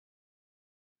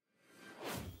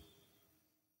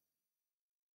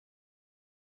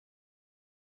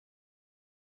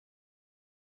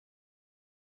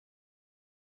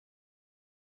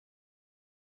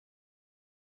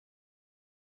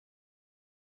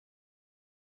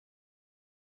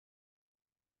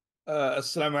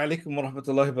Assalamu alaikum wa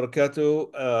rahmatullahi wa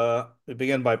barakatuh. We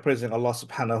begin by praising Allah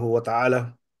subhanahu wa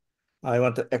ta'ala. I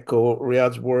want to echo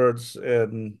Riyadh's words,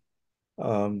 and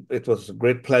it was a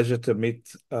great pleasure to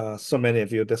meet so many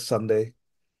of you this Sunday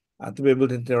and to be able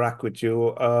to interact with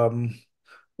you.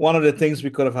 One of the things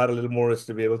we could have had a little more is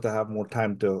to be able to have more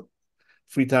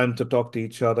free time to talk to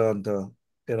each other and to,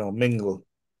 mingle.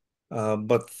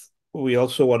 But we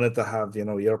also wanted to have,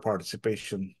 your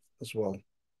participation as well.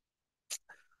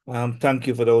 Thank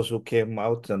you for those who came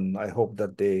out, and I hope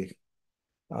that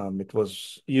it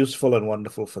was useful and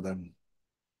wonderful for them.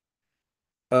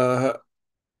 Uh,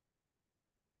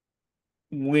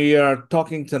 we are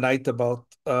talking tonight about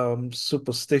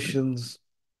superstitions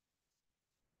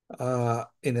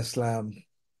in Islam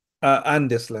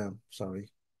and Islam. Sorry.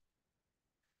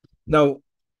 Now,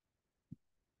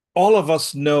 all of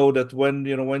us know that when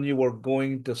you were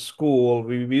going to school,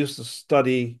 we used to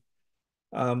study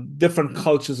different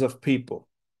cultures of people,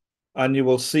 and you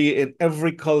will see in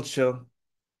every culture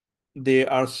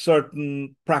there are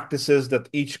certain practices that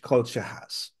each culture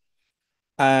has.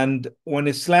 And when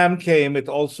Islam came, it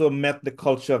also met the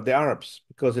culture of the Arabs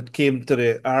because it came to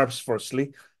the Arabs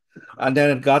firstly, and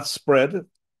then it got spread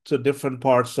to different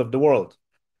parts of the world.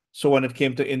 So when it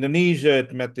came to Indonesia,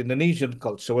 it met the Indonesian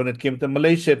culture. When it came to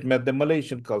Malaysia, it met the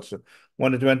Malaysian culture.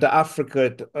 When it went to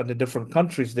Africa and the different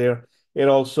countries there, it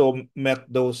also met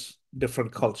those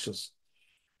different cultures.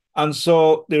 And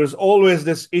so there's always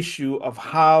this issue of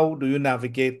how do you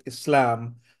navigate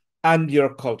Islam and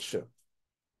your culture.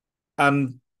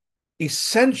 And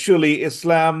essentially,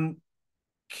 Islam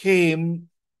came,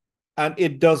 and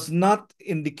it does not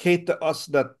indicate to us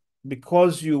that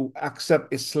because you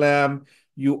accept Islam,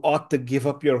 you ought to give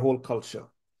up your whole culture.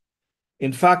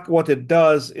 In fact, what it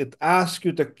does, it asks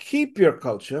you to keep your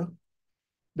culture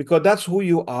because that's who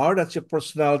you are, that's your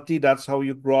personality, that's how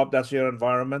you grow up, that's your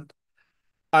environment.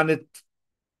 And it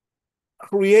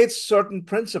creates certain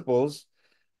principles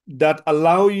that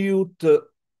allow you to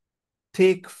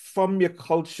take from your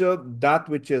culture that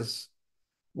which is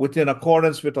within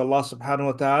accordance with Allah subhanahu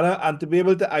wa ta'ala, and to be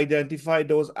able to identify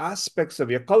those aspects of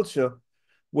your culture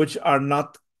which are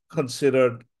not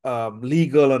considered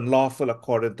legal and lawful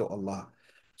according to Allah.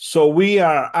 So we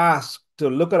are asked to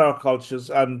look at our cultures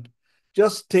and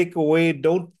just take away,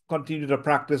 don't continue to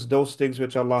practice those things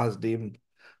which Allah has deemed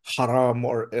haram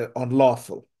or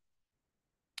unlawful.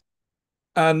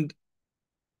 And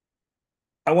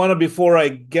I want to, before I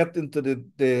get into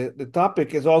the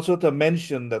topic, is also to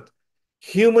mention that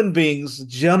human beings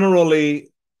generally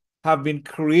have been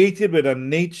created with a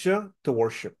nature to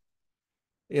worship.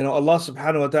 Allah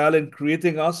subhanahu wa ta'ala, in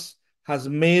creating us, has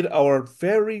made our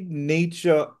very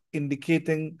nature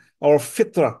indicating our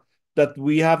fitra that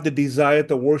we have the desire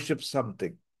to worship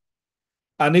something.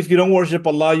 And if you don't worship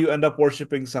Allah, you end up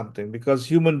worshiping something because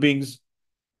human beings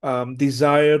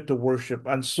desire to worship.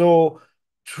 And so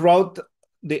throughout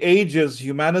the ages,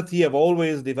 humanity have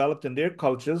always developed in their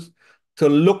cultures to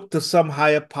look to some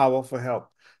higher power for help,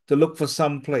 to look for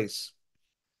some place.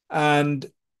 And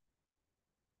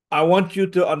I want you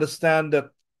to understand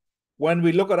that when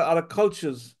we look at other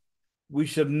cultures, we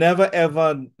should never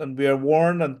ever, and we are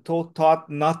warned and taught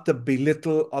not to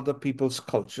belittle other people's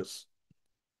cultures.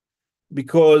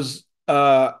 Because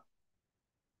to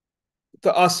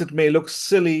us, it may look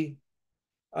silly,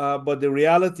 but the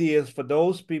reality is for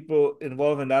those people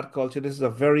involved in that culture, this is a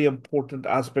very important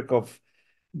aspect of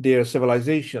their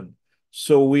civilization.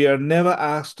 So we are never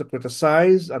asked to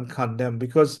criticize and condemn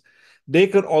because they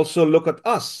can also look at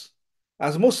us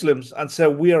as Muslims and say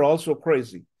we are also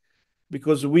crazy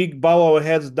because we bow our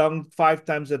heads down 5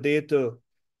 times a day to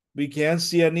we can't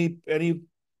see any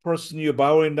person you're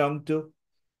bowing down to,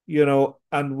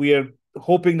 and we are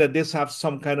hoping that this has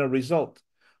some kind of result.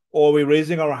 Or we're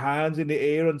raising our hands in the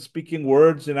air and speaking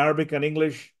words in Arabic and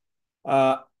English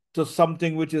uh, to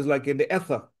something which is like in the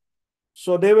ether.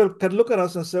 So they can look at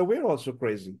us and say we're also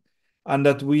crazy, and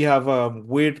that we have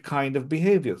weird kind of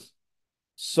behaviors.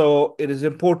 So it is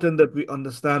important that we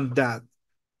understand that.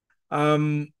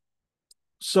 Um,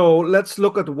 so let's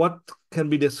look at what can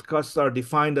be discussed or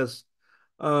defined as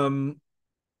um,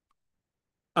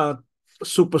 a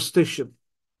superstition.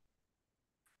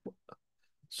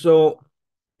 So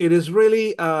it is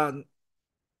really a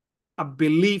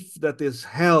belief that is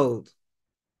held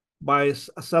by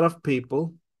a set of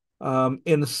people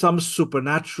in some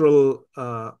supernatural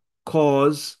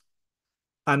cause,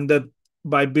 and that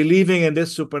by believing in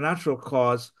this supernatural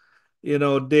cause,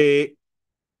 they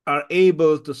are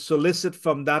able to solicit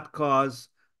from that cause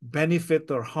benefit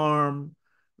or harm,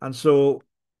 and so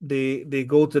they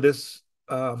go to this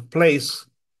place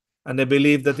And they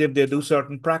believe that if they do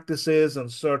certain practices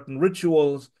and certain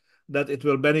rituals, that it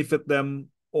will benefit them,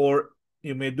 or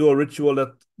you may do a ritual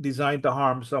that designed to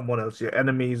harm someone else, your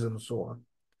enemies, and so on.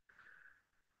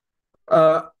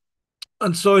 Uh,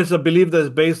 and so it's a belief that is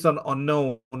based on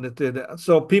unknown.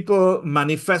 So people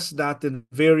manifest that in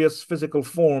various physical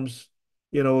forms.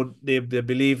 They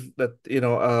believe that,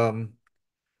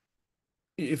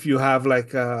 if you have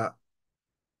like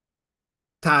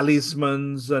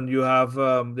talismans, and you have,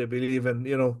 they believe in,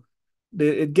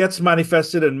 it gets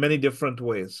manifested in many different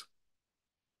ways.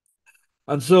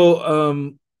 And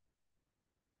so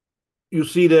you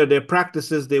see their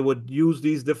practices, they would use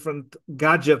these different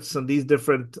gadgets and these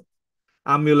different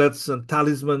amulets and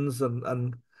talismans,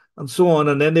 and so on.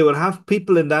 And then they would have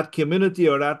people in that community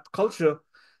or that culture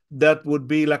that would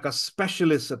be like a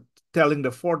specialist at telling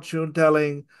the fortune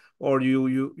telling, or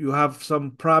you have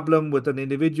some problem with an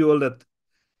individual that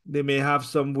they may have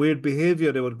some weird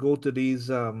behavior. They would go to these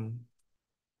what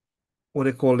do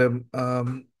they call them?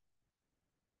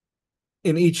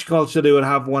 In each culture, they would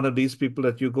have one of these people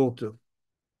that you go to.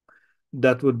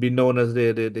 That would be known as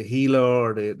the healer,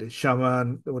 or the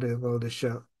shaman, what do you call the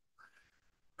shaman.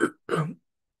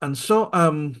 And so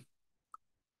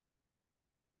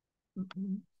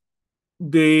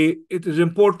it is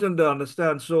important to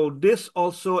understand. So this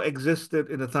also existed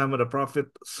in the time of the Prophet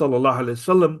Sallallahu Alaihi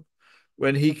Wasallam,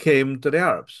 when he came to the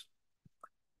Arabs.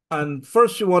 And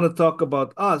first, you want to talk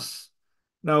about us.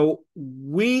 Now,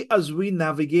 as we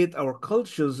navigate our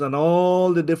cultures and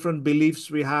all the different beliefs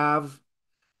we have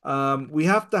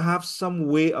to have some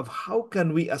way of how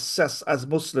can we assess as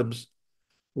Muslims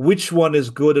which one is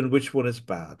good and which one is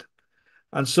bad.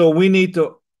 And so we need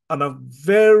to, on a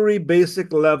very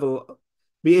basic level,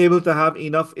 be able to have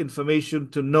enough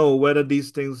information to know whether these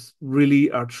things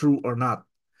really are true or not.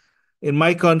 In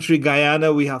my country,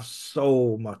 Guyana, we have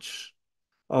so much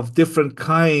of different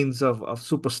kinds of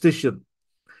superstition.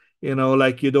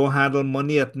 Like you don't handle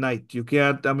money at night. You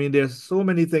can't, I mean, there's so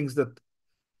many things that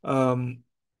um,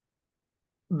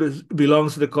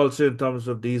 belongs to the culture in terms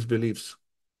of these beliefs.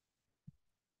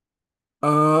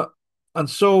 Uh, and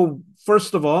so,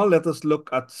 first of all, let us look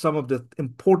at some of the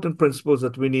important principles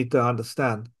that we need to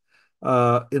understand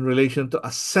in relation to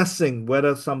assessing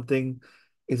whether something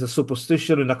is a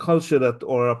superstition in a culture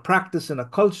or a practice in a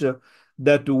culture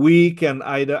that we can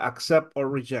either accept or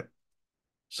reject.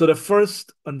 So, the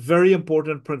first and very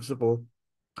important principle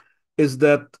is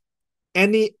that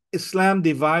any Islam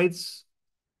divides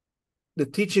the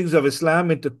teachings of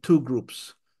Islam into two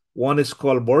groups. One is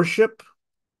called worship.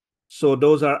 So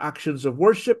those are actions of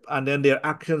worship, and then there are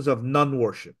actions of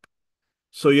non-worship.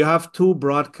 So you have two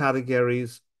broad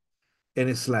categories in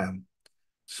Islam.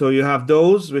 So you have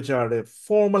those which are the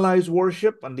formalized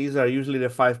worship, and these are usually the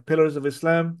five pillars of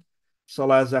Islam: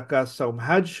 Salah, Zakah, Sawm,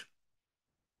 Hajj.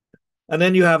 And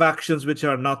then you have actions which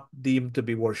are not deemed to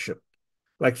be worship.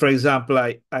 Like, for example,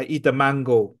 I eat a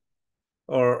mango,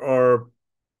 or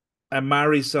I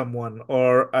marry someone,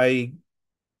 or I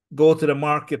go to the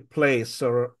marketplace,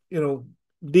 or,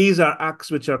 these are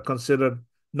acts which are considered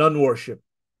non-worship.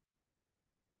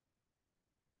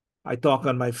 I talk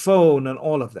on my phone and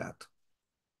all of that.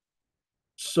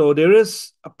 So there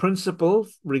is a principle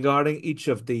regarding each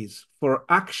of these. For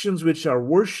actions which are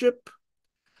worship,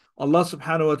 Allah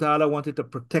subhanahu wa ta'ala wanted to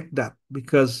protect that,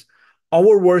 because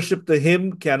our worship to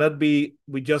Him cannot be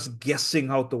we just guessing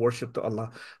how to worship to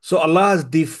Allah. So Allah has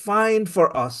defined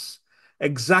for us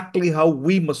exactly how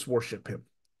we must worship Him.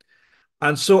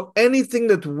 And so anything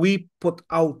that we put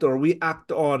out or we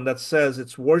act on that says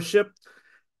it's worship,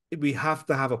 we have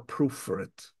to have a proof for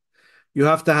it. You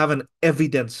have to have an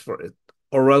evidence for it,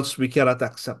 or else we cannot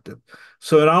accept it.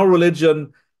 So in our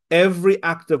religion, every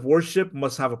act of worship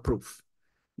must have a proof.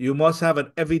 You must have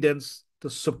an evidence to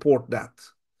support that.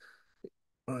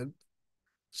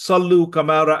 Sallu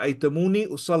kamara aitamuni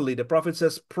usalli. The Prophet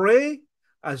says, pray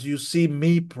as you see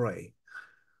me pray.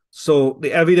 So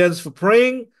the evidence for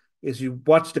praying is you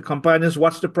watch the companions,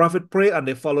 watch the Prophet pray, and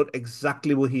they followed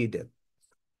exactly what he did.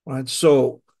 Right?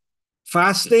 So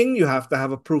fasting, you have to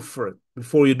have a proof for it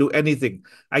before you do anything.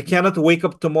 I cannot wake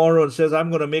up tomorrow and says,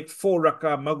 I'm going to make 4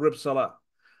 rakah Maghrib Salah.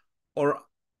 Or,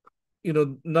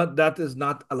 not that is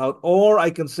not allowed. Or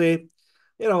I can say,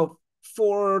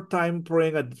 4 time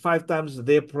praying at 5 times a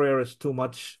day prayer is too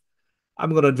much.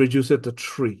 I'm going to reduce it to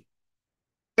 3.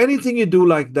 Anything you do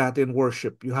like that in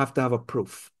worship, you have to have a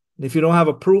proof. And if you don't have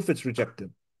a proof, it's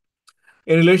rejected.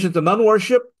 In relation to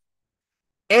non-worship,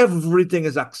 everything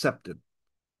is accepted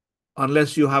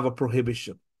unless you have a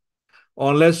prohibition.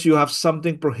 Unless you have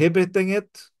something prohibiting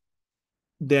it,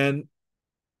 then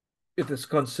it is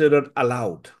considered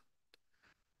allowed.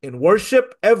 In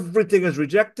worship, everything is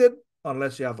rejected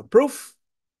unless you have a proof.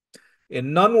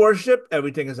 In non-worship,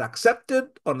 everything is accepted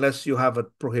unless you have a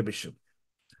prohibition.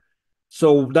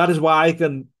 So that is why I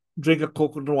can drink a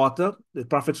coconut water. The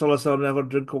Prophet ﷺ never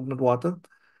drink coconut water.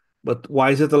 But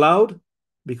why is it allowed?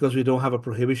 Because we don't have a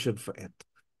prohibition for it.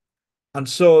 And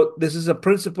so this is a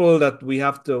principle that we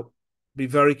have to be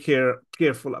very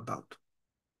careful about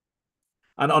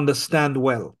and understand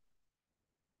well.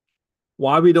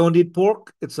 Why we don't eat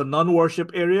pork? It's a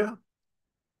non-worship area.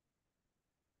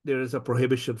 There is a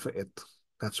prohibition for it.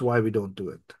 That's why we don't do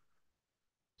it.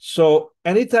 So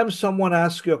anytime someone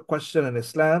asks you a question in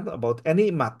Islam about any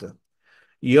matter,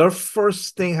 your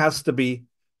first thing has to be,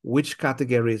 which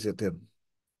category is it in?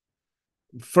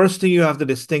 First thing you have to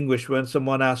distinguish when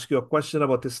someone asks you a question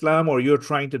about Islam or you're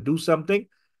trying to do something,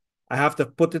 I have to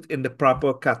put it in the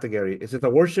proper category. Is it a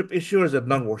worship issue or is it a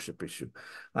non-worship issue?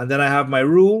 And then I have my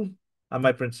rule and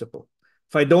my principle.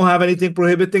 If I don't have anything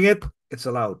prohibiting it, it's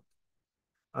allowed,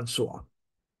 and so on.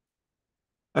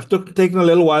 I've taken a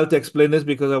little while to explain this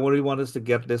because I really want us to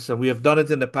get this, and we have done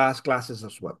it in the past classes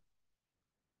as well.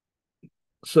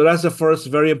 So that's the first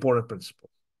very important principle.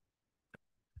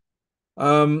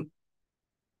 Allah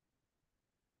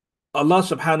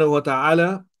subhanahu wa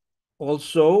ta'ala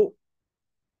also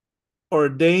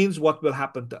ordains what will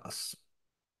happen to us.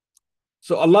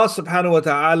 So Allah subhanahu wa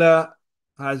ta'ala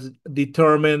has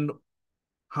determined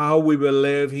how we will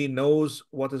live. He knows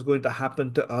what is going to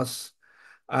happen to us.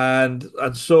 And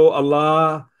so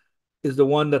Allah is the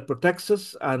one that protects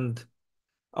us, and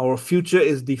our future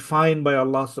is defined by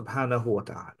Allah subhanahu wa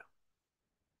ta'ala.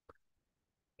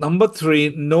 Number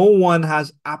three, no one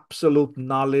has absolute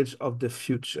knowledge of the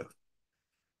future.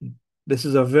 This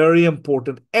is a very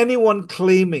important. Anyone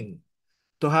claiming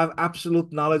to have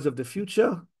absolute knowledge of the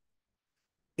future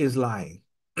is lying.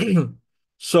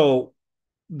 So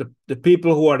the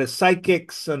people who are the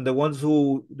psychics and the ones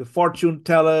who, the fortune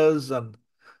tellers and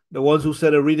the ones who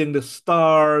said they're reading the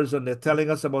stars and they're telling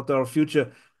us about our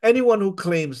future, anyone who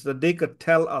claims that they could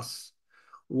tell us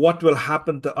what will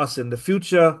happen to us in the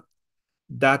future,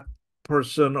 that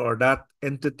person or that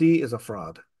entity is a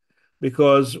fraud.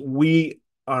 Because we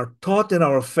are taught in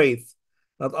our faith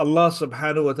that Allah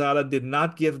subhanahu wa ta'ala did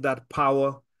not give that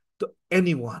power to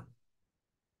anyone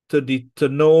to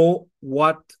know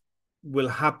what will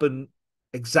happen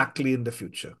exactly in the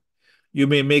future. You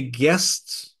may make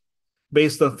guesses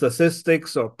based on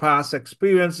statistics or past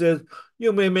experiences.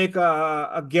 You may make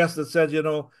a guess that says,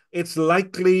 it's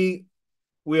likely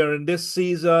we are in this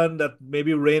season that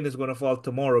maybe rain is going to fall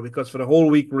tomorrow because for the whole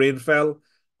week rain fell.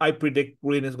 I predict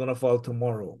rain is going to fall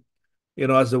tomorrow,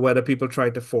 as the weather people try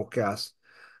to forecast.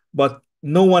 But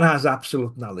no one has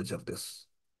absolute knowledge of this,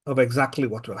 of exactly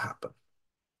what will happen.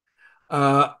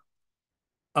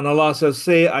 And Allah says,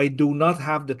 say, I do not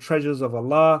have the treasures of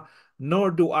Allah,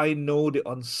 nor do I know the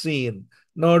unseen,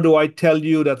 nor do I tell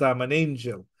you that I'm an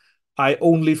angel. I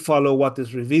only follow what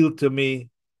is revealed to me.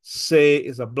 Say,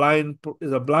 is a blind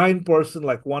person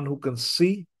like one who can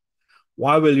see?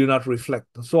 Why will you not reflect?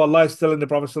 So Allah is telling the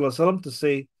Prophet ﷺ to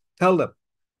say, tell them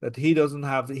that he doesn't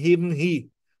have, even he,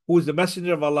 who is the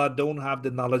messenger of Allah, don't have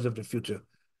the knowledge of the future.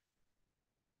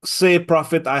 Say,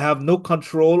 Prophet, I have no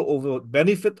control over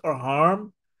benefit or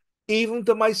harm, even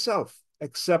to myself,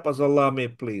 except as Allah may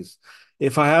please.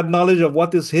 If I had knowledge of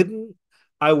what is hidden,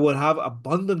 I would have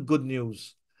abundant good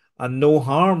news, and no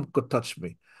harm could touch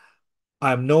me.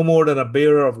 I am no more than a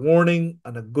bearer of warning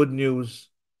and a good news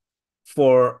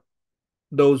for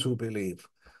those who believe.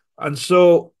 And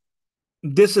so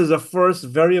this is the first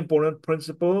very important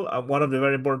principle, one of the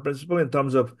very important principles in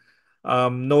terms of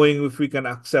knowing if we can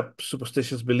accept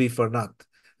superstitious belief or not.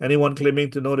 Anyone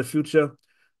claiming to know the future,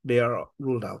 they are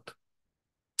ruled out.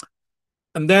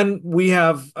 And then we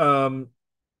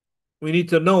need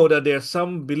to know that there are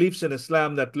some beliefs in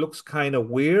Islam that looks kind of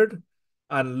weird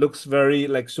and looks very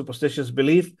like superstitious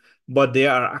belief, but they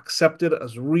are accepted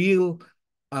as real.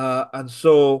 And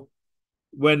so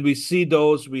when we see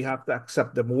those, we have to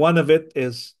accept them. One of it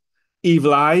is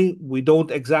evil eye. We don't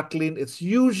exactly, it's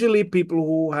usually people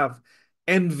who have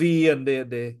envy and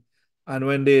and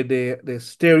when they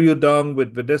stare you down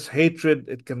with this hatred,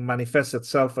 it can manifest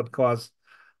itself and cause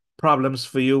problems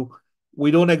for you.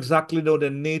 We don't exactly know the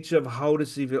nature of how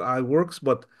this evil eye works,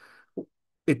 but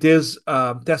it is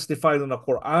testified in the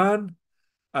Quran,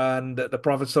 and the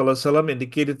Prophet ﷺ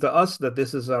indicated to us that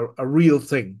this is a real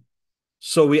thing.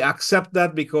 So we accept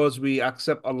that because we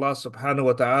accept Allah subhanahu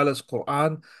wa ta'ala's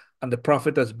Quran and the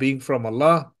Prophet as being from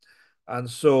Allah. And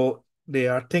so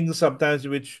there are things sometimes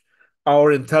which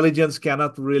our intelligence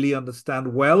cannot really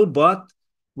understand well, but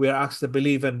we are asked to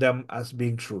believe in them as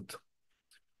being truth.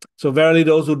 So verily,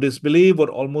 those who disbelieve would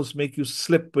almost make you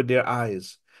slip with their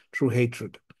eyes through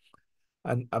hatred.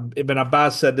 And Ibn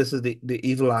Abbas said this is the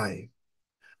evil eye.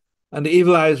 And the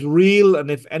evil eye is real, and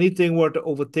if anything were to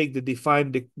overtake the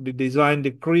divine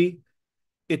decree,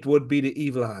 it would be the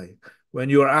evil eye. When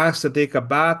you are asked to take a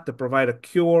bath to provide a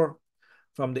cure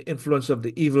from the influence of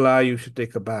the evil eye, you should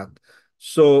take a bath.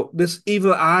 So this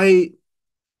evil eye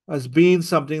has been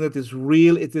something that is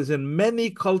real. It is in many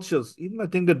cultures. Even I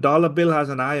think the dollar bill has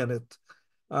an eye on it.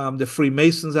 The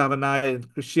Freemasons have an eye. In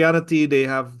Christianity, they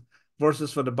have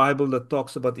verses from the Bible that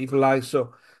talks about evil eye.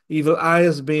 So evil eye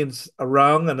has been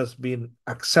around and has been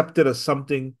accepted as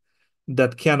something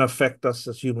that can affect us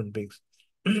as human beings.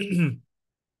 In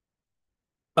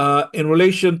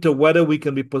relation to whether we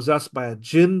can be possessed by a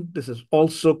jinn, this is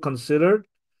also considered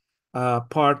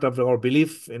part of our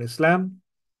belief in Islam,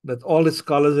 that all the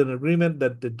scholars are in agreement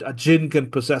that a jinn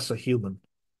can possess a human.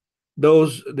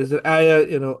 There's an ayah,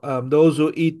 those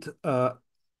who eat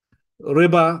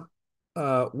riba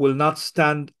will not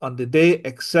stand on the day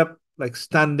except like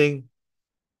standing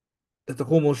just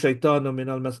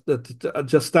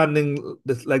standing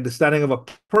like the standing of a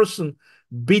person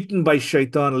beaten by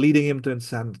shaitan, leading him to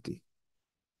insanity.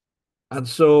 And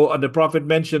so the Prophet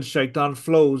mentioned shaitan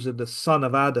flows in the son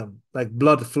of Adam, like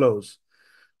blood flows.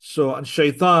 So, and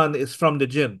shaitan is from the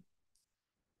jinn.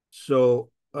 So,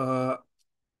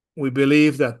 we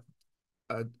believe that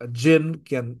a jinn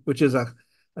can,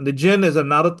 and the jinn is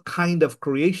another kind of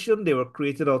creation. They were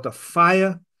created out of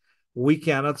fire. We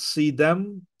cannot see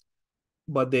them,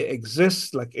 but they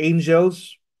exist like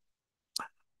angels,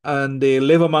 and they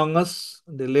live among us.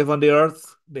 They live on the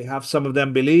earth. They have some of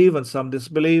them believe and some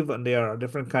disbelieve, and they are a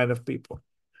different kind of people.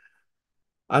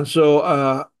 And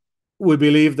so we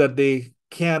believe that they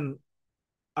can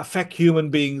affect human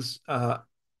beings. And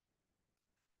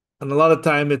a lot of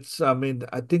time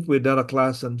I think we done a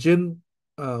class on jinn.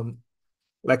 Um,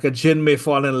 like a jinn may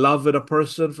fall in love with a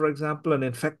person, for example, and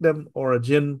infect them, or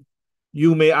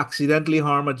you may accidentally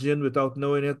harm a jinn without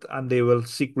knowing it, and they will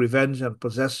seek revenge and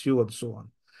possess you and so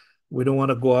on. We don't want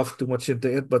to go off too much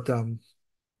into it, but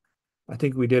I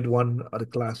think we did one of the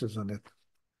classes on it.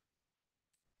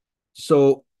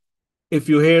 So if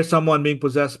you hear someone being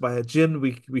possessed by a jinn,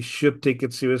 we should take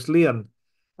it seriously and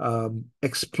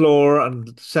explore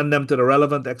and send them to the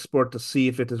relevant expert to see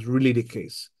if it is really the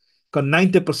case. Because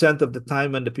 90% of the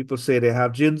time when the people say they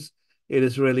have jinns, it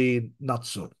is really not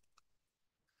so.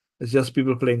 It's just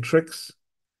people playing tricks,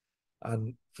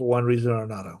 and for one reason or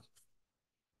another.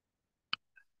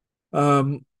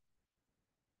 The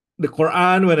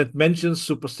Quran, when it mentions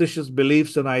superstitious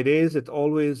beliefs and ideas, it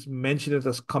always mentions it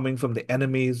as coming from the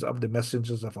enemies of the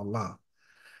messengers of Allah.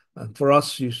 And for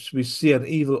us, we see an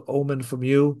evil omen from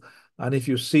you, and if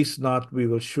you cease not, we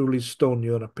will surely stone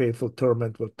you, and a painful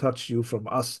torment will touch you from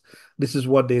us. This is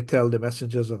what they tell the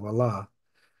messengers of Allah.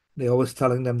 They're always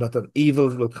telling them that an evil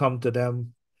will come to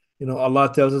them.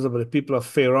 Allah tells us about the people of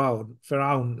Pharaoh.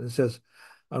 It says,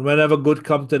 and whenever good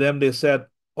come to them, they said,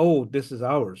 "Oh, this is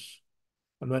ours."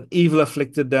 And when evil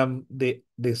afflicted them, they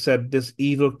said, "This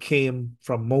evil came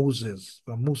from Moses,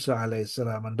 from Musa alayhi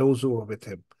salam, and those who were with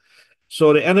him."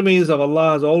 So the enemies of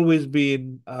Allah has always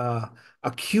been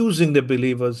accusing the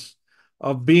believers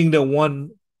of being the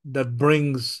one that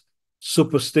brings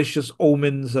superstitious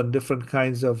omens and different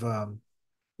kinds of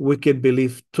wicked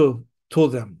belief to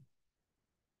them.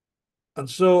 And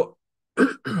so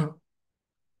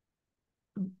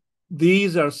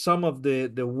these are some of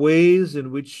the ways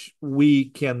in which we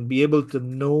can be able to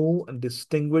know and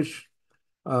distinguish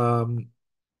um,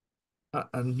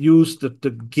 and use to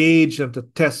gauge and to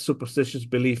test superstitious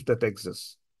belief that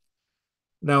exists.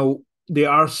 Now, there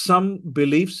are some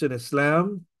beliefs in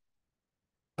Islam.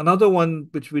 Another one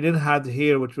which we didn't have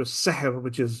here, which was sihr,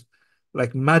 which is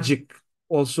like magic,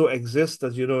 also exists.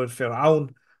 As you know, in Pharaoh,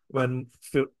 when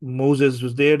Moses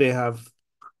was there, they have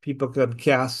people can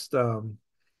cast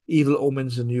evil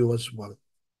omens on you as well.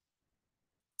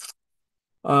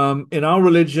 In our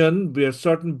religion, there are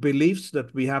certain beliefs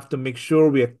that we have to make sure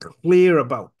we are clear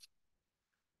about.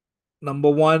 Number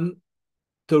one,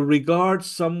 to regard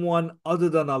someone other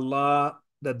than Allah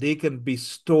that they can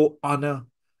bestow honor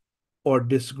or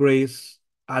disgrace,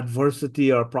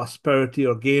 adversity or prosperity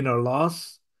or gain or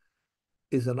loss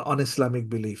is an un-Islamic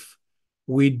belief.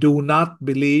 We do not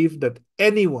believe that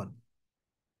anyone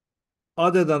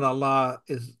other than Allah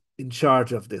is in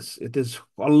charge of this. It is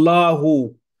Allah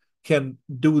who can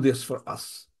do this for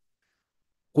us.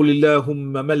 قل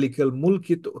اللهم ملك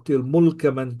الملك تؤتي الملك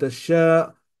من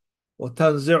تشاء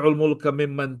وتنزع الملك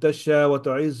ممن تشاء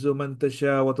وتعز من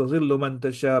تشاء وتذل من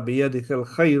تشاء بيدك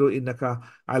الخير إنك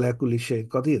على كل شيء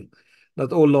قدير.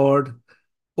 That, O Lord,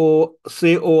 Or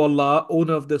say, O Allah,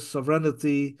 owner of this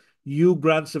sovereignty, you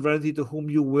grant sovereignty to whom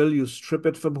you will, you strip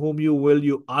it from whom you will,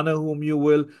 you honor whom you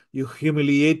will, you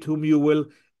humiliate whom you will.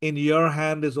 In your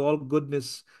hand is all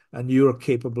goodness, and you are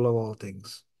capable of all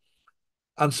things.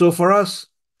 And so for us,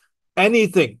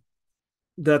 anything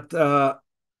that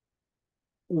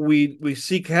we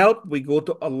seek help, we go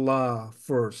to Allah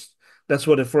first. That's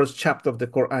what the first chapter of the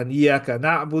Quran. Iyaka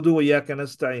na'budu wa iyaka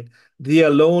nasta'in. Thee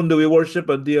alone do we worship,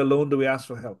 and thee alone do we ask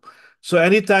for help. So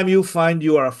anytime you find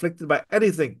you are afflicted by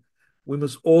anything, we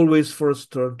must always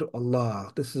first turn to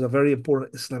Allah. This is a very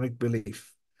important Islamic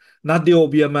belief. Not the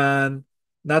Obia man,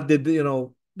 not the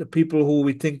people who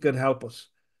we think can help us.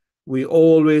 We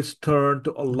always turn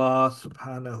to Allah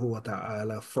subhanahu wa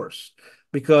ta'ala first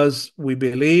because we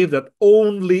believe that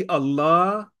only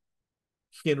Allah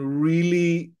can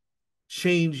really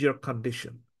change your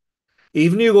condition.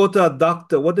 Even you go to a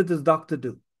doctor, what did this doctor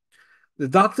do? The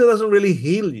doctor doesn't really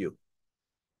heal you.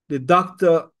 The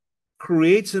doctor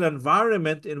creates an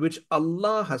environment in which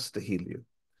Allah has to heal you.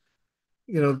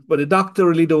 But the doctor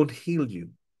really don't heal you.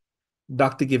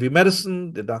 Doctor give you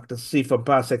medicine. The doctor see from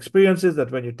past experiences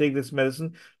that when you take this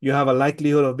medicine, you have a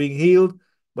likelihood of being healed,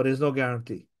 but there's no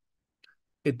guarantee.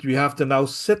 You have to now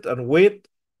sit and wait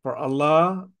for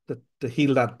Allah to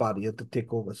heal that body and to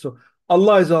take over. So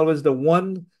Allah is always the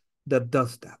one that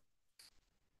does that.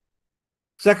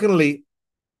 Secondly,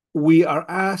 we are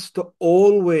asked to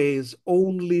always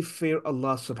only fear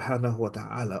Allah subhanahu wa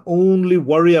ta'ala, only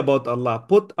worry about Allah,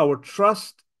 put our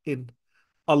trust in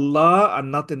Allah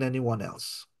and not in anyone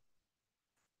else.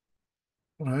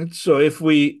 Right? So if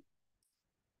we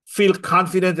feel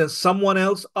confident in someone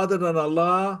else other than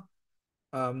Allah,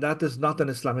 that is not an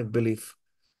Islamic belief.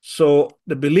 So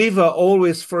the believer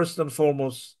always, first and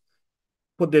foremost,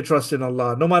 put their trust in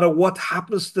Allah, no matter what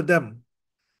happens to them.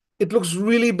 It looks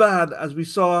really bad, as we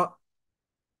saw,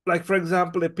 like, for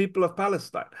example, the people of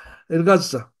Palestine in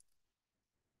Gaza.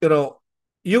 You know,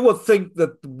 you would think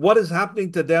that what is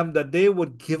happening to them, that they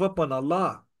would give up on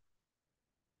Allah.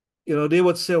 They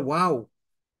would say, wow,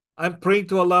 I'm praying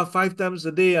to Allah 5 times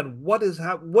a day, and what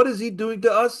is He doing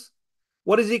to us?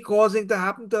 What is He causing to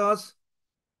happen to us?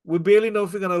 We barely know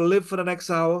if we're going to live for the next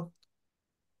hour.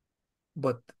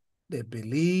 But they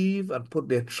believe and put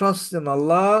their trust in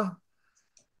Allah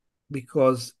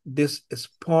because this is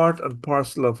part and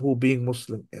parcel of who being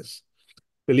Muslim is.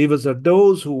 Believers are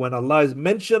those who, when Allah is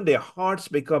mentioned, their hearts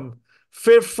become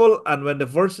fearful, and when the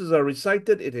verses are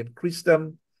recited, it increases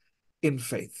them in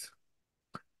faith.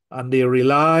 And they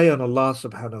rely on Allah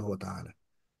subhanahu wa ta'ala.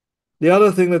 The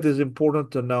other thing that is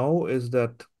important to know is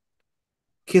that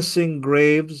kissing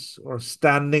graves or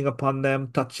standing upon them,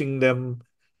 touching them,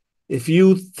 if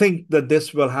you think that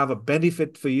this will have a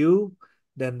benefit for you,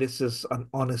 then this is an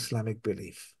un-Islamic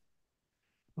belief.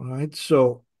 All right.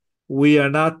 So we are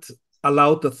not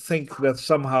allowed to think that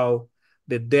somehow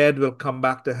the dead will come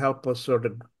back to help us, or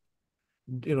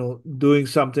doing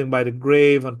something by the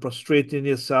grave and prostrating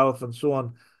yourself and so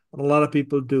on. And a lot of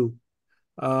people do.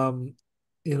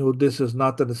 This is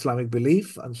not an Islamic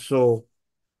belief, and so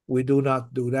we do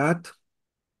not do that.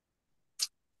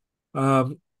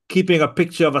 Keeping a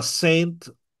picture of a saint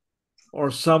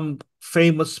or some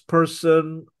famous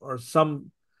person or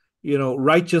some,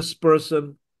 righteous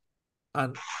person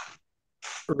and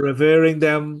revering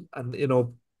them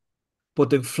and,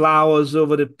 putting flowers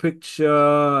over the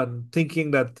picture and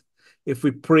thinking that if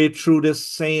we pray through this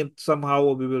saint,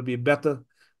 somehow we will be better.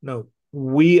 No,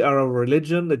 we are a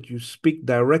religion that you speak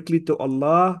directly to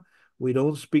Allah. We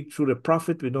don't speak through the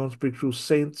Prophet. We don't speak through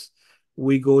saints.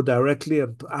 We go directly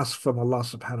and ask from Allah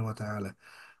subhanahu wa ta'ala.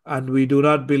 And we do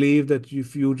not believe that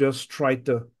if you just try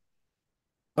to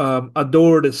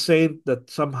adore the saint, that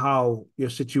somehow your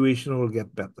situation will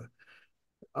get better.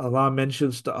 Allah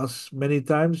mentions to us many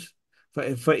times,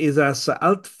 فَإِذَا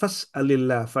سَأَلْتَ فَاسْأَلِ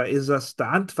اللَّهِ فَإِذَا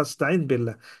اسْتَعَنْتَ فَاسْتَعِنْ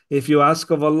بِاللَّهِ. If you ask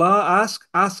of Allah,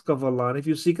 ask of Allah. And if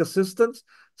you seek assistance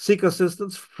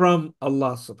from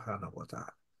Allah subhanahu wa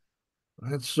ta'ala.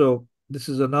 Right? So this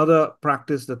is another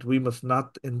practice that we must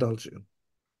not indulge in.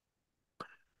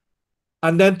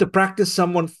 And then to practice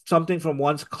something from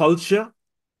one's culture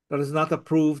that is not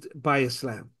approved by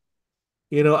Islam.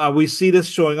 And we see this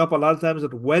showing up a lot of times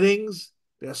at weddings.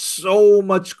 There's so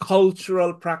much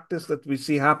cultural practice that we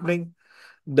see happening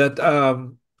that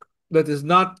that is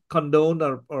not condoned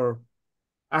or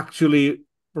actually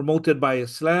promoted by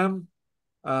Islam.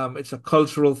 It's a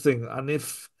cultural thing. And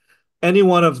if any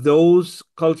one of those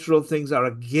cultural things are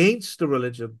against the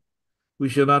religion, we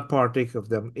should not partake of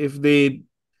them. If they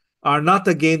are not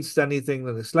against anything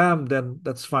in Islam, then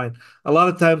that's fine. A lot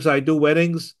of times I do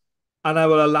weddings and I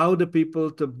will allow the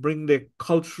people to bring their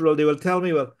cultural, they will tell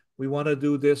me, well, we want to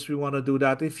do this, we want to do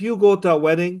that. If you go to a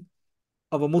wedding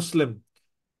of a Muslim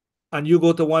and you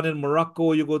go to one in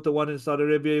Morocco, you go to one in Saudi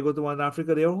Arabia, you go to one in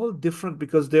Africa, they're all different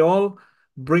because they all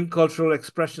bring cultural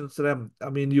expressions to them. I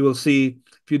mean, you will see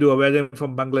if you do a wedding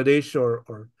from Bangladesh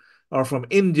or from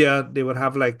India, they would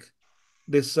have like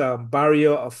this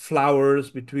barrier of flowers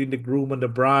between the groom and the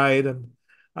bride,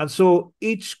 and so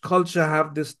each culture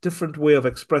have this different way of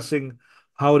expressing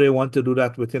how they want to do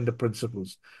that within the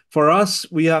principles. For us,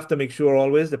 we have to make sure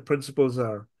always the principles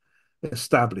are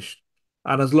established.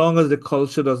 And as long as the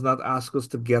culture does not ask us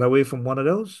to get away from one of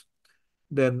those,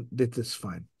 then it is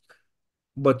fine.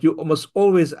 But you must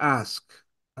always ask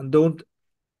and don't,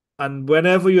 and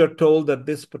whenever you're told that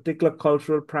this particular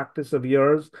cultural practice of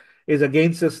yours is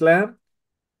against Islam,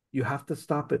 you have to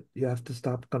stop it. You have to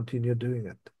stop, continue doing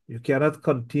it. You cannot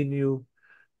continue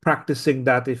practicing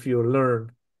that if you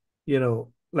learn,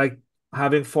 like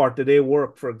having 40-day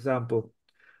work, for example,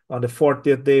 on the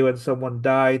 40th day when someone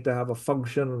died to have a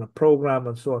function and a program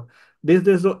and so on.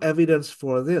 There's no evidence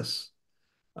for this.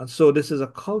 And so this is a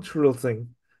cultural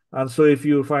thing. And so if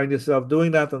you find yourself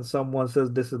doing that and someone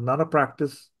says this is not a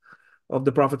practice of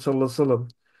the Prophet ﷺ,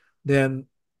 then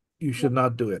you should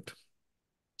not do it.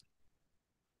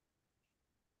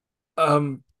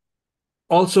 Um,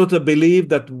 Also to believe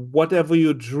that whatever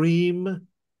you dream,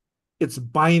 it's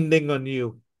binding on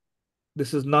you.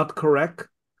 This is not correct.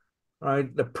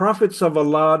 Right? The prophets of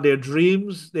Allah, their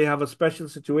dreams, they have a special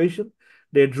situation.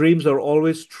 Their dreams are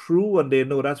always true, and they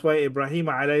know. That's why Ibrahim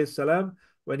alayhi salam,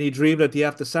 when he dreamed that he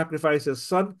had to sacrifice his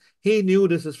son, he knew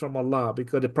this is from Allah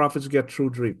because the prophets get true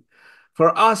dream.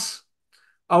 For us,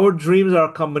 our dreams are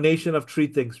a combination of three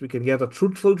things. We can get a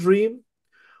truthful dream,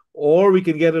 or we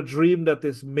can get a dream that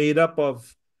is made up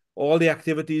of all the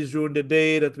activities during the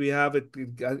day that we have.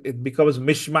 It becomes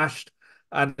mishmashed,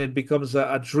 and it becomes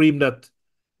a dream that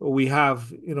we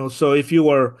have. So if you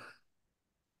were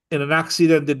in an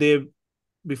accident the day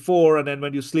before, and then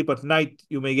when you sleep at night,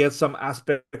 you may get some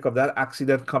aspect of that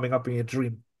accident coming up in your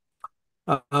dream.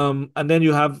 And then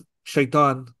you have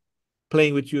shaitan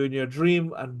playing with you in your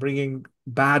dream and bringing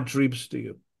bad dreams to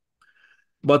you.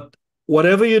 But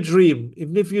whatever you dream,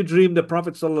 even if you dream the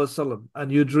Prophet ﷺ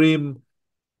and you dream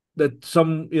that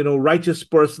some righteous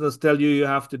person has tell you you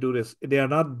have to do this, they are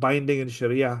not binding in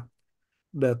Sharia.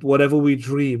 That whatever we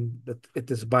dream, that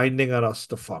it is binding on us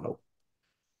to follow.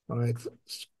 All right.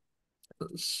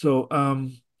 So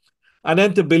and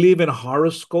then to believe in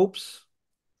horoscopes.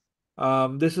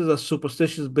 This is a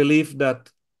superstitious belief that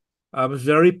is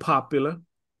very popular,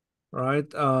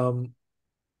 right? And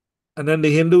then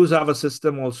the Hindus have a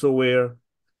system also where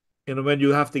when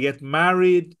you have to get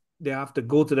married, they have to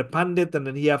go to the pandit and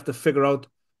then he have to figure out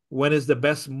when is the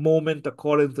best moment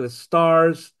according to the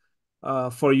stars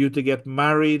for you to get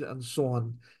married and so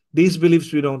on. These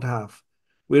beliefs we don't have.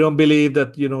 We don't believe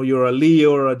that, you're a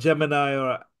Leo or a Gemini or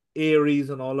a Aries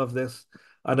and all of this,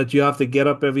 and that you have to get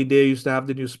up every day. You used to have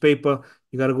the newspaper.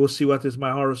 You got to go see what is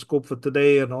my horoscope for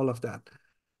today and all of that.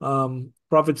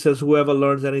 Prophet says, whoever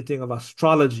learns anything of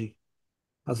astrology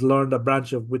has learned a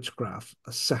branch of witchcraft, a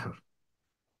seher.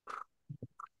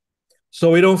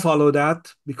 So we don't follow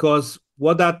that because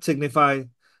what that signifies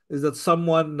is that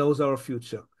someone knows our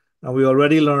future. And we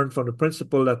already learned from the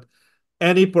principle that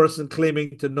any person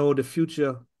claiming to know the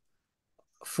future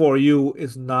for you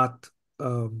is not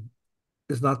telling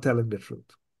the truth.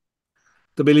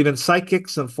 To believe in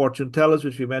psychics and fortune tellers,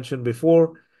 which we mentioned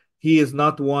before, he is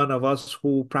not one of us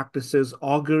who practices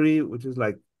augury, which is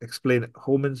like explain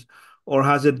omens, or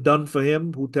has it done for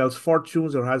him, who tells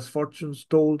fortunes or has fortunes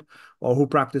told, or who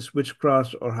practice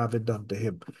witchcraft or have it done to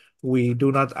him. We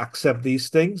do not accept these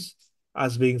things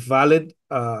as being valid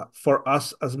for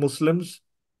us as Muslims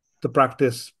to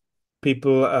practice.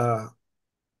 People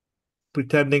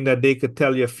pretending that they could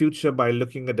tell your future by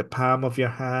looking at the palm of your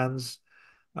hands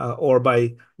or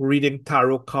by reading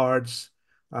tarot cards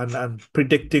and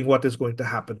predicting what is going to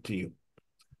happen to you.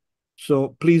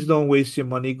 So please don't waste your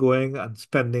money going and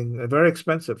spending very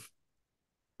expensive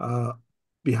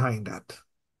behind that.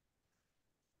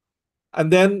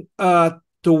 And then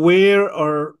to wear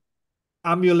or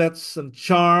amulets and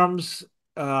charms,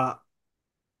 the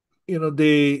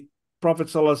Prophet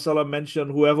ﷺ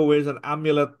mentioned whoever wears an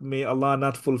amulet, may Allah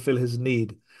not fulfill his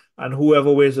need. And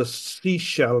whoever wears a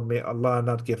seashell, may Allah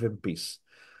not give him peace.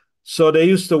 So they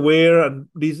used to wear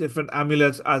these different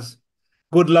amulets as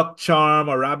good luck charm,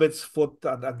 a rabbit's foot,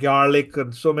 and a garlic,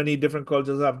 and so many different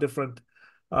cultures have different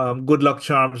good luck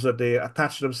charms that they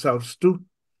attach themselves to.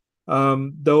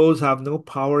 Those have no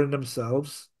power in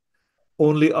themselves.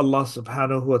 Only Allah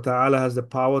subhanahu wa ta'ala has the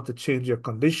power to change your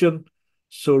condition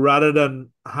So rather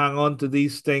than hang on to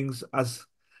these things as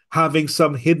having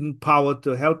some hidden power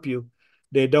to help you,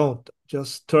 they don't.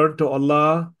 Just turn to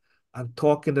Allah and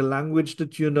talk in the language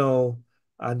that you know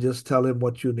and just tell him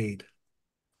what you need.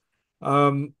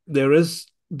 There is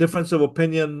difference of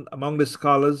opinion among the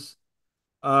scholars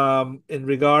in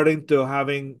regarding to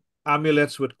having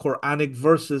amulets with Quranic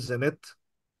verses in it,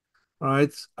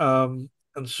 right? And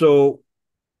so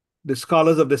the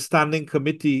scholars of the standing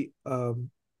committee,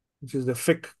 which is the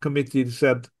fiqh committee,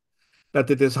 said that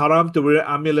it is haram to wear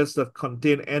amulets that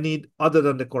contain any other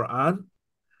than the Quran,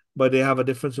 but they have a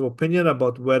difference of opinion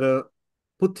about whether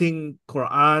putting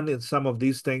Quran in some of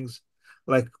these things,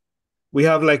 like we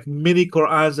have like mini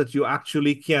Qurans that you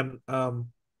actually can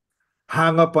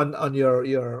hang up on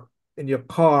your in your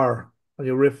car on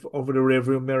your riff over the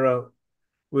rearview mirror,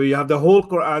 where you have the whole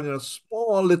Quran in a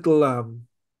small little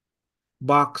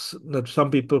box that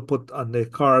some people put on their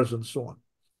cars and so on.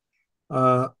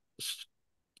 Uh,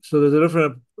 so there's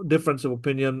a difference of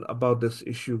opinion about this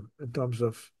issue in terms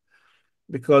of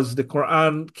because the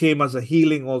Quran came as a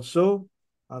healing also,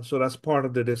 and so that's part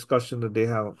of the discussion that they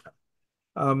have.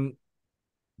 Um,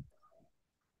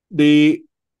 the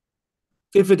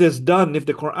if it is done, if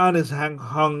the Quran is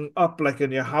hung up like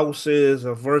in your houses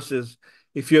or verses,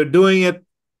 if you're doing it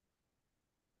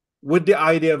with the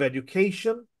idea of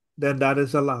education, then that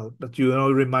is allowed, that you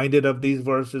know reminded of these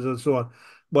verses and so on.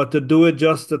 But to do it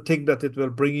just to think that it will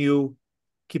bring you,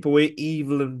 keep away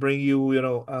evil and bring you,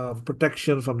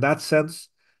 protection from that sense,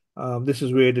 this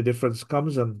is where the difference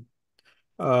comes, and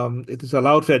it is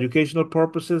allowed for educational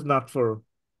purposes, not for,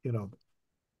 you know,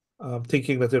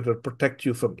 thinking that it will protect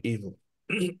you from evil.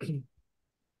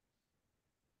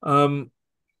 um,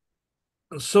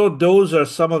 so those are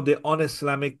some of the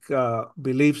un-Islamic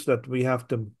beliefs that we have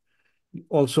to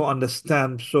also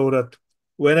understand so that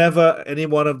whenever any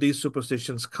one of these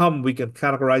superstitions come, we can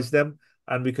categorize them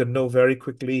and we can know very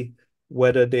quickly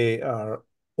whether they are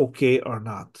okay or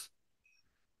not.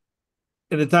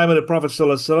 In the time of the Prophet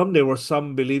ﷺ, there were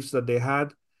some beliefs that they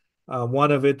had.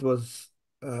 One of it was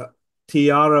uh,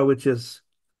 tiara, which is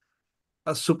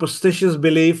a superstitious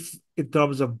belief in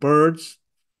terms of birds,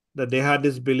 that they had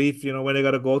this belief, you know, when they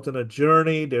got to go out on a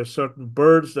journey, there's certain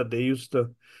birds that they used to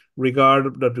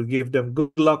regard that would give them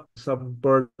good luck. Some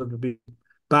birds that would be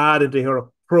bad if they hear a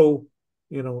crow,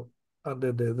 you know, and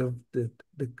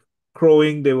the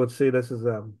crowing, they would say this is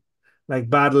like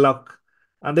bad luck.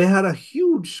 And they had a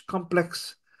huge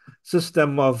complex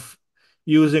system of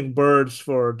using birds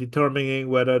for determining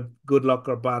whether good luck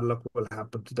or bad luck will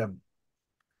happen to them.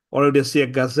 Or if they see a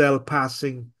gazelle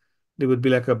passing, it would be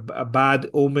like a bad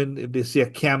omen. If they see a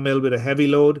camel with a heavy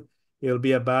load, it'll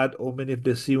be a bad omen. If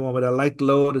they see one with a light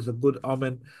load, it's a good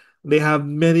omen. They have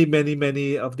many, many,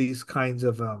 many of these kinds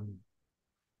of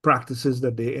practices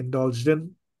that they indulged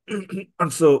in.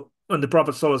 And so when the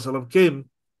Prophet ﷺ came,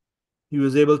 he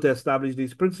was able to establish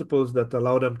these principles that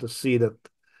allow them to see that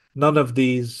none of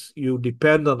these, you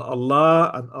depend on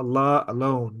Allah and Allah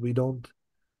alone.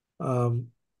 Um,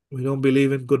 we don't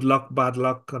believe in good luck, bad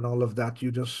luck, and all of that.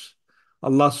 You just,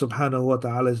 Allah subhanahu wa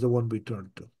ta'ala is the one we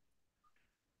turn to.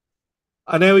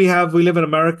 And then we live in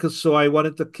America, so I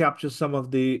wanted to capture some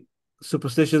of the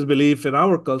superstitious belief in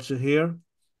our culture here.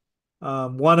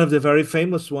 One of the very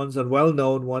famous ones and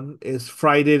well-known one is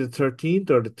Friday the 13th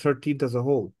or the 13th as a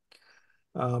whole.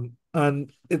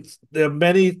 And there are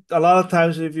a lot of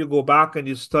times if you go back and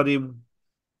you study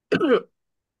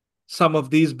some of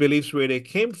these beliefs where they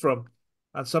came from,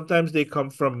 and sometimes they come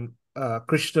from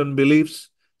Christian beliefs,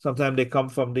 sometimes they come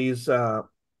from these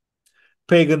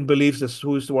pagan beliefs as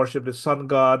who used to worship the sun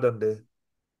god,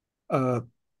 uh,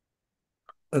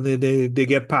 and they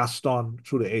get passed on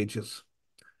through the ages.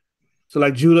 So,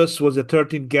 like Judas was the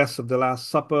 13th guest of the Last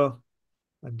Supper,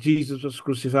 and Jesus was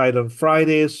crucified on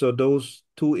Friday. So those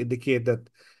two indicate that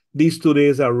these 2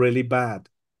 days are really bad,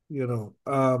 you know.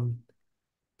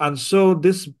 And so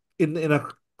this in a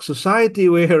society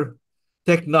where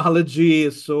technology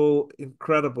is so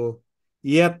incredible,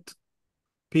 yet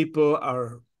people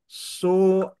are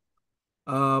so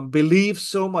believe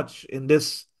so much in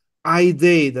this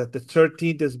idea that the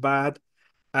 13th is bad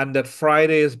and that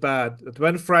Friday is bad. That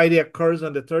when Friday occurs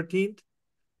on the 13th,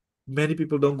 many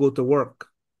people don't go to work.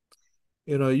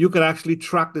 You know, you can actually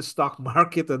track the stock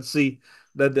market and see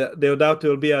that there doubt there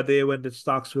will be a day when the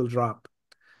stocks will drop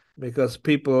because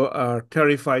people are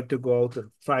terrified to go out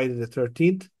on Friday the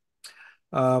 13th.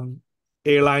 Um,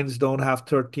 Airlines don't have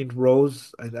 13th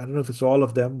rows. I don't know if it's all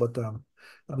of them, but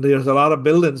there's a lot of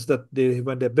buildings that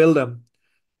when they build them,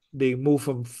 they move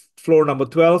from floor number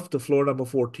 12 to floor number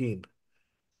 14.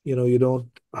 You know, you don't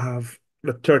have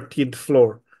the 13th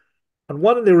floor. And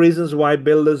one of the reasons why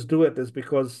builders do it is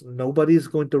because nobody's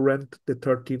going to rent the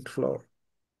 13th floor.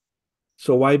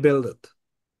 So why build it?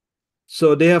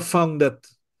 So they have found that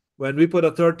when we put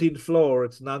a 13th floor,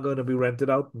 it's not going to be rented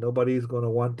out. Nobody's going to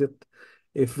want it.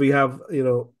 If we have,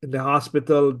 in the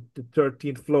hospital, the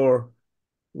 13th floor,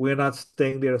 we're not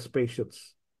staying there as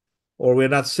patients, or we're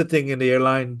not sitting in the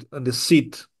airline on the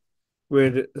seat where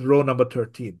the row number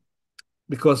 13,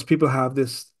 because people have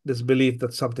this belief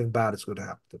that something bad is going to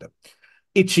happen to them.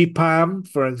 Itchy palm,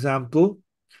 for example.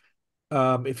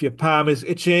 If your palm is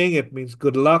itching, it means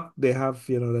good luck. They have,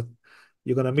 that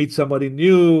you're going to meet somebody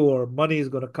new or money is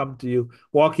going to come to you.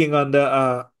 Walking on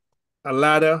a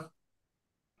ladder,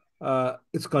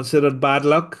 it's considered bad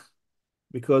luck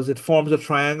because it forms a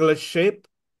triangular shape.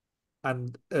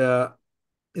 And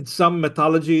in some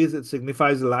mythologies, it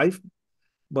signifies life,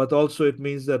 but also it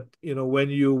means that, when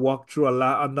you walk through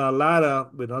on a ladder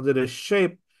with under this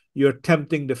shape, you're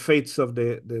tempting the fates of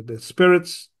the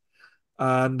spirits,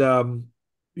 and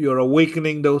you're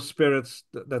awakening those spirits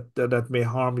that may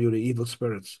harm you, the evil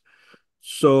spirits.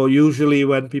 So usually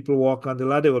when people walk on the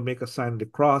ladder, they will make a sign of the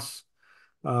cross.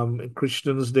 In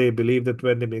Christians, they believe that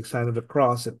when they make sign of the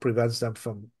cross, it prevents them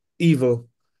from evil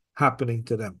happening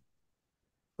to them.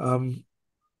 Um,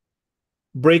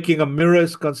 Breaking a mirror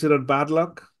is considered bad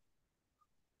luck.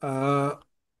 7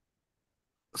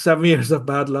 years of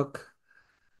bad luck,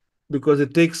 because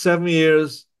it takes 7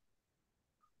 years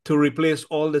to replace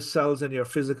all the cells in your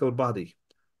physical body.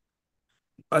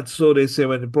 And so they say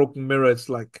when a broken mirror, it's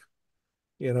like,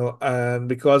 and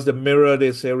because the mirror,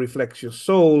 they say, reflects your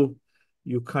soul,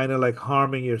 you kind of like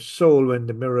harming your soul when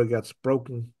the mirror gets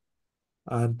broken.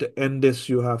 And to end this,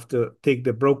 you have to take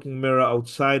the broken mirror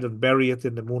outside and bury it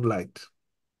in the moonlight.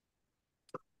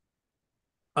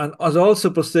 And as all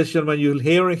superstition, when you're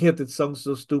hearing it, it sounds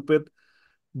so stupid,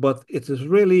 but it is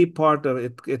really part of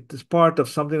it. It is part of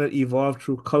something that evolved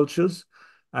through cultures,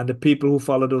 and the people who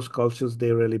follow those cultures,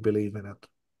 they really believe in it.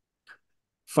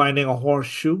 Finding a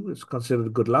horseshoe is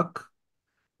considered good luck.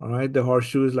 All right, the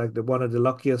horseshoe is like one of the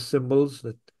luckiest symbols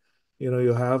that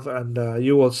you have, and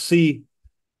you will see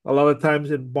a lot of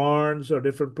times in barns or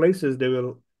different places they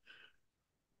will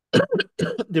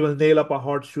nail up a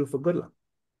horseshoe for good luck.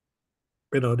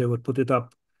 They would put it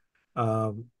up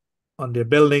um, on their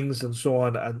buildings and so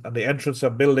on, and the entrance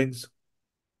of buildings,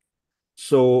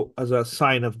 so as a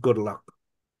sign of good luck.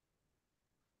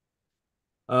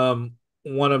 One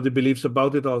of the beliefs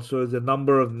about it also is the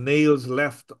number of nails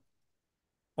left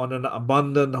on an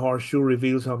abundant horseshoe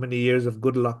reveals how many years of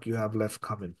good luck you have left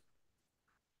coming.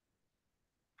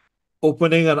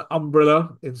 Opening an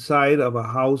umbrella inside of a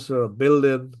house or a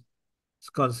building is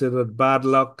considered bad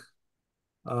luck.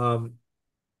 Um,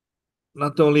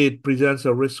 Not only it presents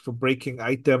a risk for breaking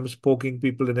items, poking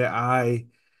people in the eye,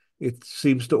 it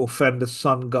seems to offend the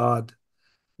sun god.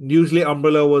 Usually,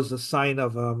 umbrella was a sign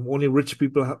of only rich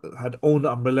people had owned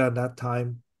umbrella at that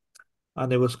time,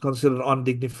 and it was considered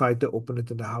undignified to open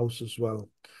it in the house as well.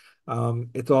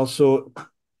 It also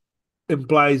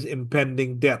implies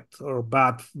impending death or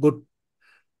good,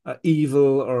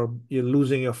 evil, or you're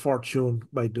losing your fortune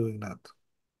by doing that.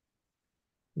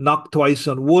 Knock twice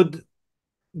on wood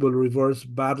will reverse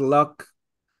bad luck.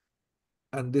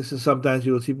 And this is sometimes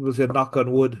you will see people say knock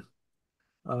on wood.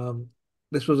 Um,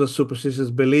 this was a superstitious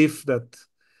belief that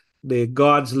the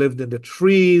gods lived in the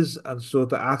trees, and so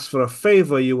to ask for a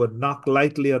favor, you would knock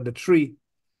lightly on the tree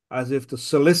as if to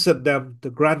solicit them to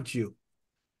grant you,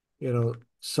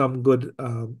 some good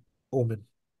omen.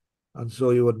 And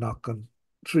so you would knock on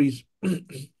trees.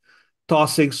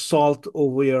 Tossing salt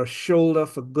over your shoulder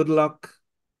for good luck.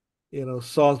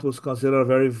 Salt was considered a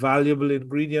very valuable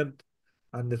ingredient,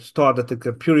 and it's thought that it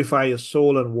can purify your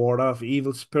soul and ward off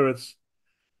evil spirits.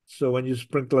 So when you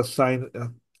sprinkle a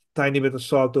tiny bit of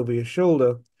salt over your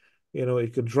shoulder,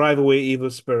 it could drive away evil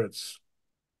spirits.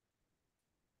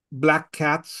 Black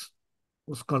cats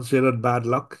was considered bad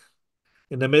luck.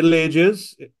 In the Middle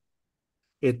Ages,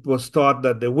 it was thought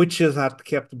that the witches had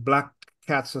kept black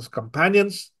cats as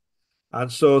companions. And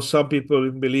so some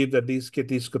people believed that these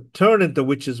kitties could turn into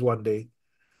witches one day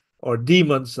or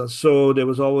demons. And so there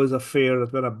was always a fear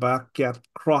that when a black cat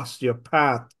crossed your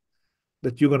path,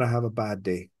 that you're going to have a bad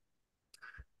day.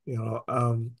 You know,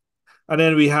 um, and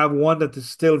then we have one that is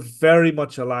still very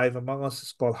much alive among us.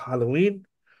 It's called Halloween,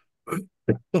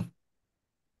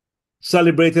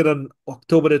 celebrated on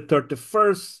October the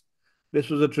 31st. This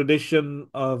was a tradition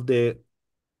of the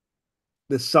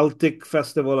Celtic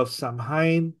festival of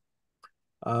Samhain.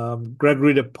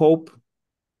 Gregory the Pope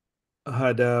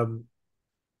had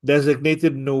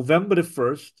designated November the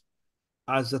 1st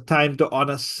as a time to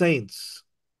honor saints.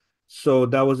 So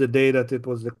that was the day that it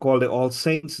was called the All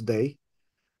Saints Day.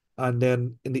 And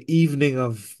then in the evening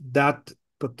of that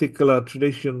particular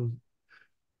tradition,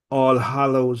 All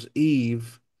Hallows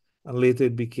Eve, and later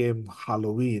it became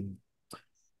Halloween.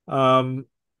 Um,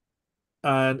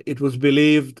 and it was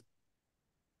believed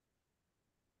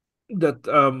that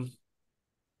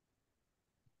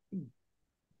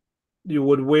you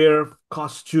would wear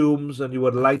costumes and you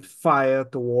would light fire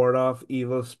to ward off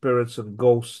evil spirits and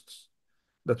ghosts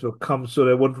that will come so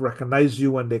they wouldn't recognize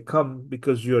you when they come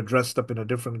because you're dressed up in a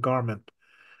different garment.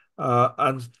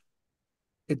 And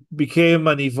it became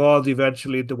and evolved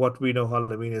eventually into what we know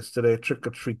Halloween is today,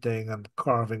 trick-or-treating and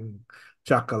carving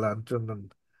jack-o'-lantern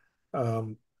and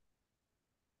um,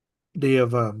 they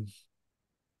have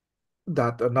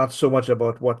that and not so much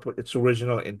about what its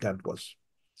original intent was.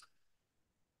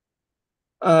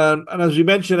 And as you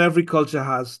mentioned, every culture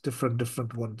has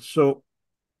different ones. So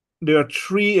there are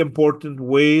three important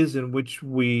ways in which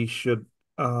we should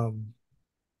um,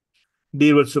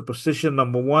 deal with superstition.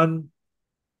 Number one,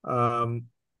 um,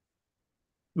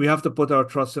 we have to put our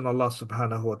trust in Allah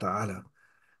subhanahu wa ta'ala.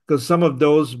 Because some of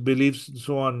those beliefs and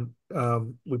so on,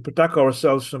 we protect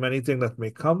ourselves from anything that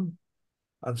may come.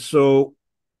 And so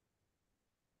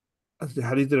as the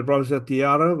hadith of the Prophet said,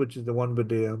 tiara, which is the one with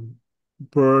the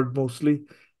bird mostly,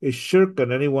 is shirk,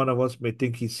 and any one of us may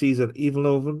think he sees an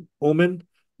evil omen,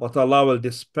 but Allah will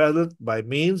dispel it by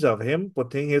means of him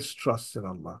putting his trust in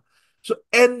Allah. So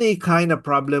any kind of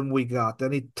problem we got,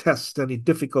 any test, any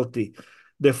difficulty,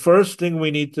 the first thing we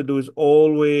need to do is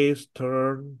always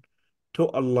turn to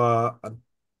Allah and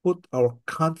put our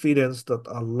confidence that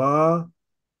Allah,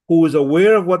 who is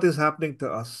aware of what is happening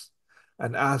to us,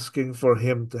 and asking for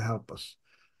him to help us.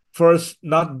 First,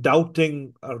 not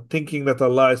doubting or thinking that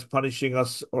Allah is punishing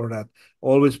us or that,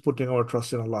 always putting our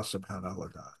trust in Allah subhanahu wa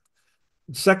ta'ala.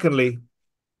 Secondly,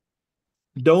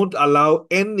 don't allow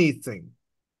anything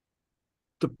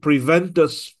to prevent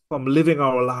us from living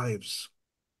our lives,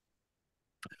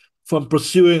 from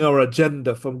pursuing our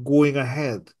agenda, from going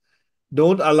ahead.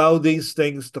 Don't allow these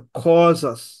things to cause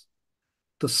us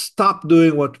to stop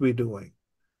doing what we're doing.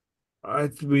 All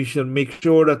right, we should make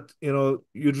sure that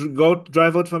you go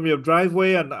drive out from your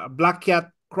driveway and a black cat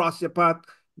cross your path.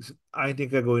 You say, I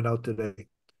think I'm going out today.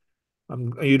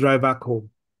 And you drive back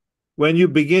home. When you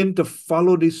begin to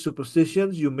follow these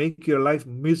superstitions, you make your life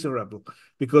miserable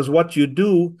because what you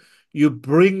do, you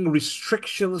bring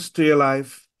restrictions to your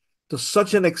life to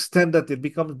such an extent that it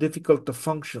becomes difficult to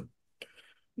function.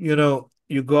 You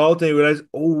go out and you realize,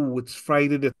 oh, it's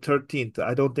Friday the 13th.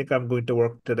 I don't think I'm going to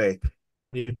work today.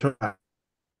 You turn back.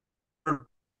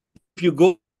 If you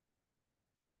go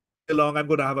along, I'm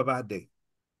going to have a bad day.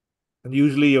 And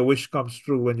usually your wish comes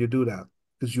true when you do that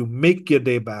because you make your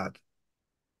day bad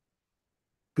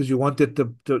because you want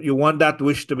you want that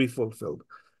wish to be fulfilled.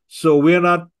 So we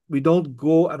don't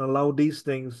go and allow these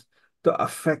things to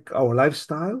affect our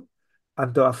lifestyle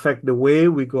and to affect the way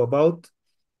we go about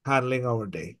handling our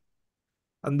day.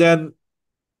 And then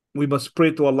we must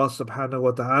pray to Allah subhanahu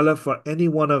wa ta'ala for any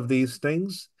one of these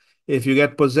things. If you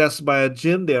get possessed by a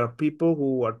jinn, there are people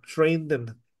who are trained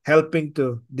in helping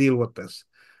to deal with this.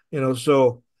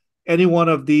 So any one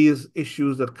of these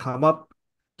issues that come up,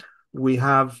 we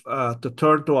have to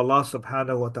turn to Allah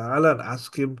subhanahu wa ta'ala and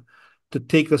ask Him to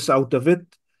take us out of it,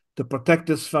 to protect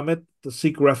us from it, to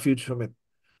seek refuge from it.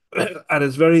 And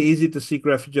it's very easy to seek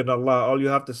refuge in Allah. All you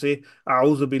have to say,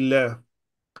 A'udhu Billah,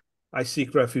 I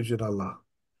seek refuge in Allah.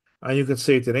 And you can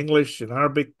say it in English, in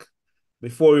Arabic.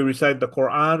 Before we recite the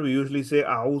Quran, we usually say,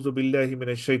 A'udhu billahi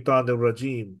minash shaitanir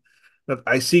rajim. That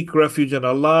I seek refuge in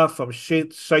Allah from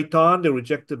shaitan, the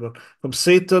rejected one, from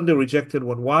Satan, the rejected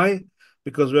one. Why?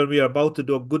 Because when we are about to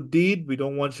do a good deed, we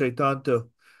don't want shaitan to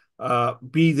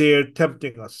be there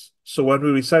tempting us. So when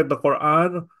we recite the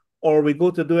Quran or we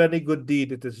go to do any good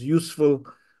deed, it is useful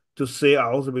to say,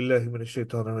 A'udhu billahi minash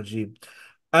shaitanir rajim.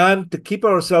 And to keep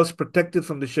ourselves protected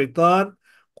from the shaitan,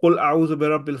 Qul a'udhu bi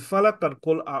rabbil falaq and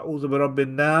Qul a'udhu bi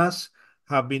rabbin nas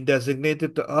have been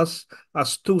designated to us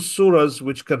as two surahs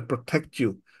which can protect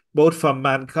you, both from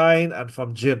mankind and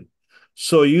from jinn.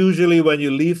 So usually when you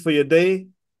leave for your day,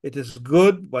 it is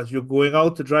good, but you're going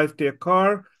out to drive to your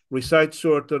car, recite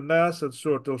Surah Al-Nas and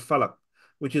Surah Al-Falaq,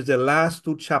 which is the last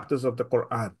two chapters of the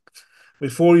Quran.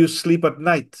 Before you sleep at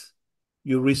night,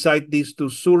 you recite these two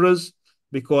surahs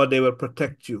because they will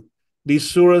protect you.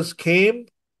 These surahs came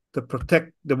to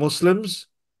protect the Muslims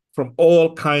from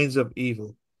all kinds of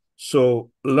evil.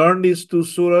 So learn these two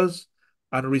surahs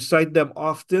and recite them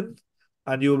often,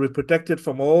 and you will be protected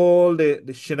from all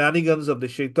the shenanigans of the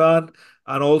shaitan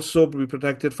and also be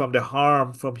protected from the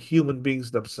harm from human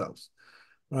beings themselves.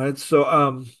 Right? So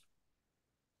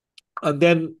And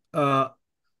then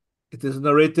it is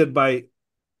narrated by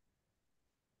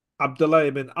Abdullah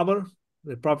ibn Amr.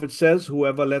 The Prophet says,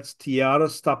 whoever lets tiara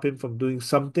stop him from doing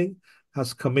something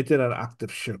has committed an act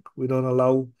of shirk. We don't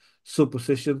allow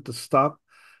superstition to stop.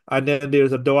 And then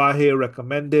there's a dua here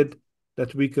recommended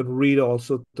that we can read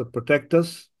also to protect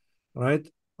us, right?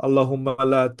 Allahumma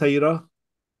la tayra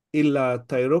illa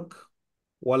tayruk,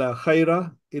 wa la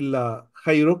khayra illa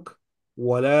khayruk,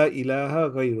 wa la ilaha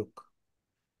ghayruk.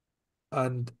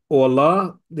 And O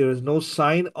Allah, there is no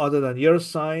sign other than your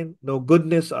sign, no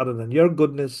goodness other than your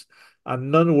goodness,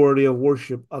 and none worthy of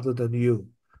worship other than you.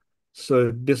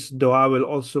 So this dua will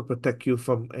also protect you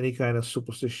from any kind of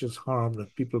superstitious harm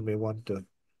that people may want to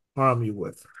harm you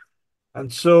with.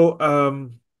 And so,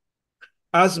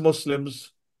 as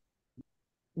Muslims,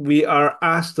 we are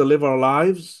asked to live our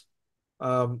lives,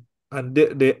 and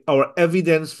our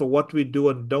evidence for what we do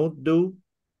and don't do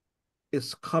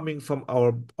is coming from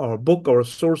our book, our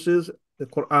sources, the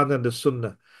Quran and the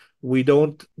Sunnah. We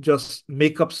don't just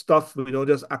make up stuff. We don't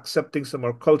just accept things from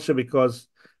our culture because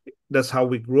that's how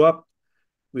we grew up.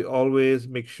 We always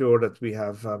make sure that we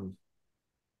have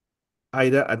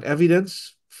either an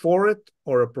evidence for it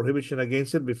or a prohibition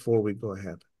against it before we go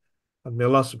ahead. And may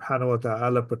Allah subhanahu wa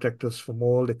ta'ala protect us from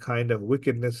all the kind of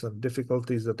wickedness and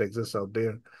difficulties that exist out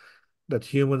there that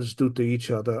humans do to each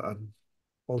other, and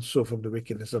also from the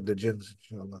wickedness of the jinns,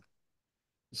 inshallah.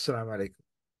 Assalamu alaikum.